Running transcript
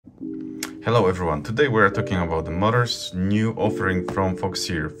Hello everyone, today we are talking about the motors new offering from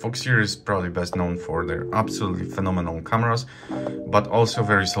Foxeer. Foxeer is probably best known for their absolutely phenomenal cameras, but also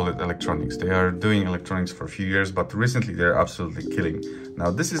very solid electronics. They are doing electronics for a few years, but recently they're absolutely killing.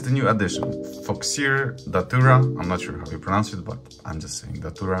 Now this is the new addition, Foxeer Datura. I'm not sure how you pronounce it, but I'm just saying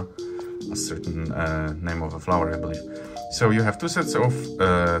Datura, a certain name of a flower, I believe. So you have two sets of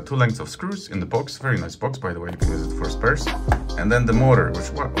two lengths of screws in the box. Very nice box, by the way. You can use it for spares. And then the motor,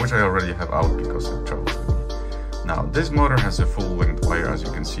 which I already have out because it travels with me. Now this motor has a full length wire, as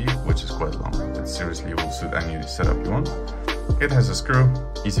you can see, which is quite long. It seriously will suit any setup you want. It has a screw,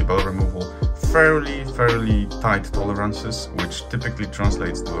 easy bell removal, fairly tight tolerances, which typically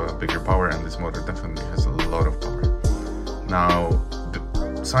translates to a bigger power, and this motor definitely has a lot of power. Now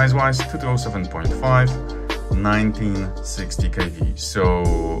size-wise, 2207.5. 1960 kV,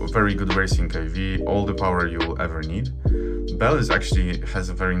 so very good racing kV, all the power you will ever need. Bell has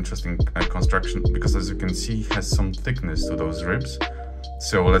a very interesting construction because, as you can see, has some thickness to those ribs.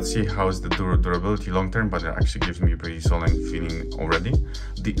 So let's see how's the durability long term, but it actually gives me a pretty solid feeling already.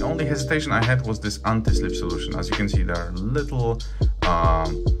 The only hesitation I had was this anti-slip solution. As you can see, there are little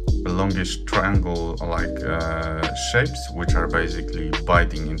longish triangle-like shapes which are basically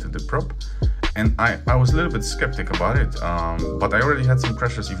biting into the prop. And I was a little bit skeptic about it, but I already had some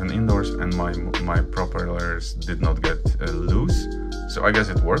crashes even indoors, and my propellers did not get loose. So I guess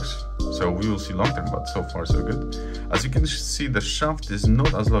it works. So we will see long term, but so far so good. As you can see, the shaft is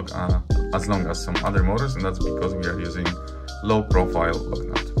not as long as some other motors, and that's because we are using low profile lock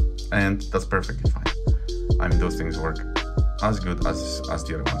nut, and that's perfectly fine. I mean, those things work as good as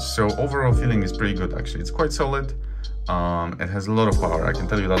the other ones. So overall feeling is pretty good actually. It's quite solid. It has a lot of power, I can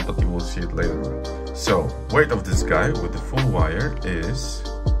tell you that, but you will see it later on. So, weight of this guy with the full wire is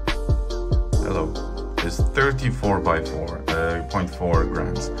 34 by 4.4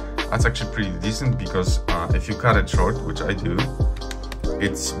 grams. That's actually pretty decent because if you cut it short, which I do,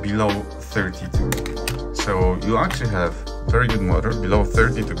 it's below 32. So you actually have very good motor below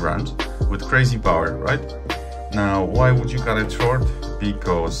 32 grams with crazy power, right? Now, why would you cut it short?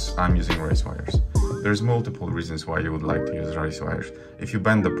 Because I'm using race wires. There's multiple reasons why you would like to use race wires. If you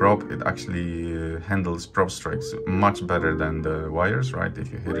bend the prop, it actually handles prop strikes much better than the wires, right?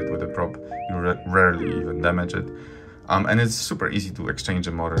 If you hit it with a prop, you rarely even damage it. And it's super easy to exchange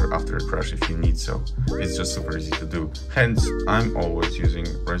a motor after a crash if you need so. It's just super easy to do. Hence, I'm always using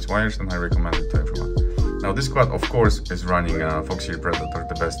race wires, and I recommend it to everyone. Now this quad, of course, is running Foxeer Predator,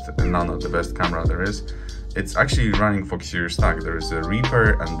 the best camera there is. It's actually running Foxeer stack. There is a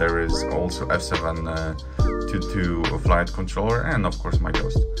Reaper, and there is also F7 2.2 flight controller, and of course my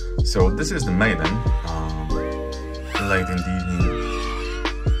Ghost. So this is the maiden. Late in the evening,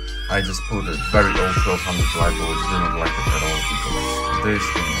 I just put a very old 1200 LiPo, which did not like it at all because this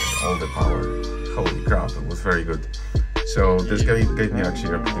thing has all the power. Holy crap, it was very good. So this guy gave me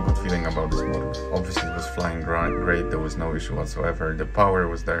actually a pretty good feeling about this motor. Obviously it was flying great, there was no issue whatsoever. The power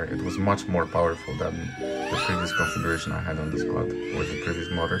was there, it was much more powerful than the previous configuration I had on this quad with the previous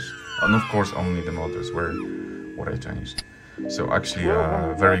motors. And of course only the motors were what I changed. So actually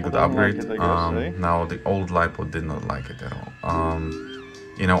a very good upgrade. Now the old LiPo did not like it at all.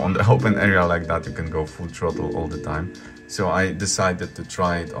 You know, on the open area like that you can go full throttle all the time. So I decided to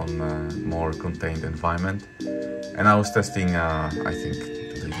try it on a more contained environment. And I was testing, I think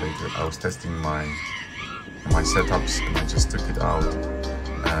 2 days later, I was testing my setups, and I just took it out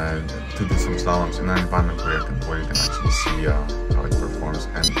to do some slaloms in an environment where you can actually see how it performs,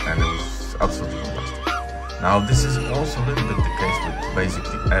 and it was absolutely fantastic. Now this is also a little bit the case with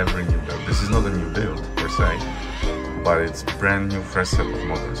basically every new build. This is not a new build per se, but it's brand new fresh set of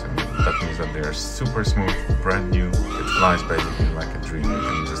motors, and that means that they are super smooth, brand new. It flies basically like a dream. You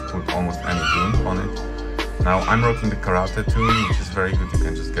can just put almost any tune on it. Now I'm rocking the Karate tune, which is very good. You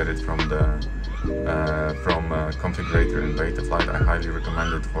can just get it from the configurator in Betaflight. I highly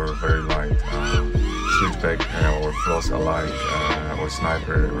recommend it for very light switchback or floss alike or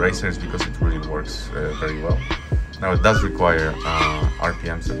sniper racers because it really works very well. Now it does require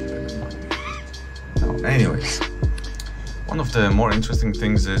RPM, so keep it in mind. Now, anyways, one of the more interesting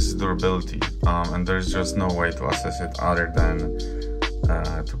things is durability, and there's just no way to assess it other than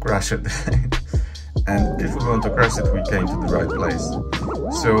to crash it. And if we want to crash it, we came to the right place.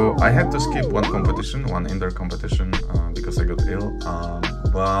 So I had to skip one indoor competition, because I got ill,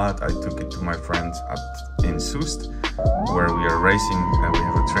 but I took it to my friends in Soest, where we are racing, and we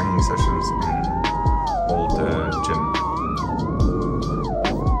have a training sessions in old gym.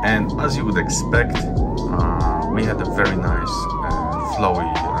 And as you would expect, we had a very nice, flowy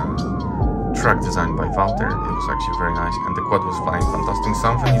track designed by Wouter. It was actually very nice, and the quad was flying fantastic.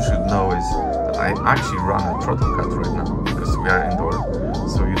 Something you should know is that I actually run a throttle cut right now because we are indoor,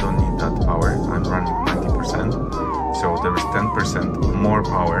 so you don't need that power. I'm running 90%, so there is 10% more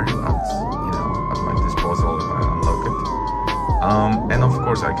power at my disposal if I unlock it. And of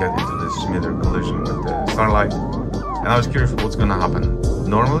course I get into this smither collision with the Starlight, and I was curious what's gonna happen.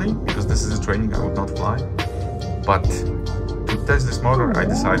 Normally, because this is a training, I would not fly, but to test this motor I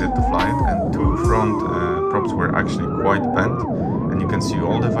decided to fly it, and two front props were actually quite bent, and you can see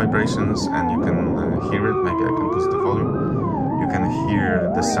all the vibrations, and you can hear it. Maybe I can boost the volume. You can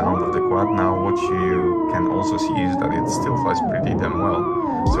hear the sound of the quad. Now what you can also see is that it still flies pretty damn well,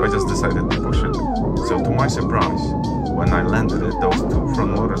 so I just decided to push it. So to my surprise, when I landed it, those two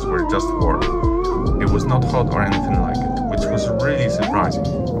front motors were just warm. It was not hot or anything like it, which was really surprising.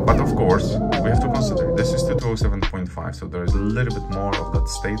 But of course, we have to consider this is the 207.5, so there is a little bit more of that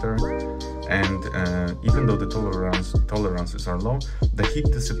stator, and even though the tolerances are low, the heat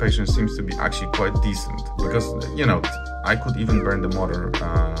dissipation seems to be actually quite decent, because I could even burn the motor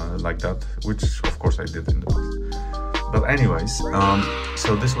like that, which of course I did in the past. But anyways,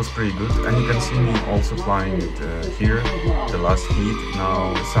 so this was pretty good, and you can see me also flying it here, the last heat.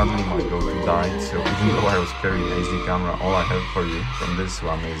 Now sadly my GoPro died, so even though I was carrying an HD camera, all I have for you from this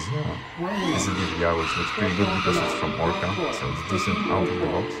one is a DVR, which looks pretty good because it's from Orca, so it's decent out of the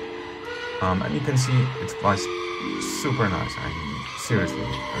box. And you can see it flies super nice. I mean, seriously,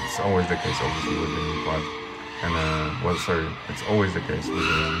 it's always the case obviously with the new quad. And it's always the case with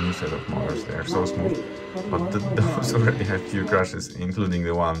the new set of motors. They are so smooth, but those already have few crashes, including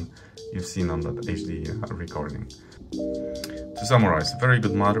the one you've seen on that HD recording. To summarize, very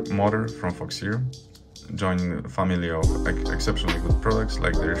good motor from Foxeer, joining a family of exceptionally good products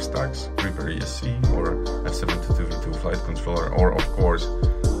like their stacks, Reaper ESC or F72V2 flight controller, or of course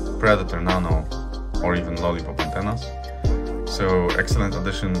Predator Nano or even Lollipop antennas. So excellent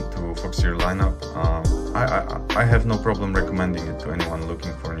addition to Foxeer lineup. I have no problem recommending it to anyone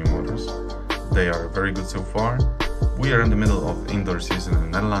looking for new motors. They are very good so far. We are in the middle of indoor season in the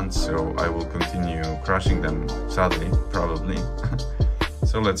Netherlands, so I will continue crashing them, sadly, probably.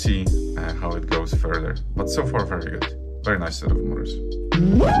 So let's see how it goes further. But so far very good. Very nice set of motors.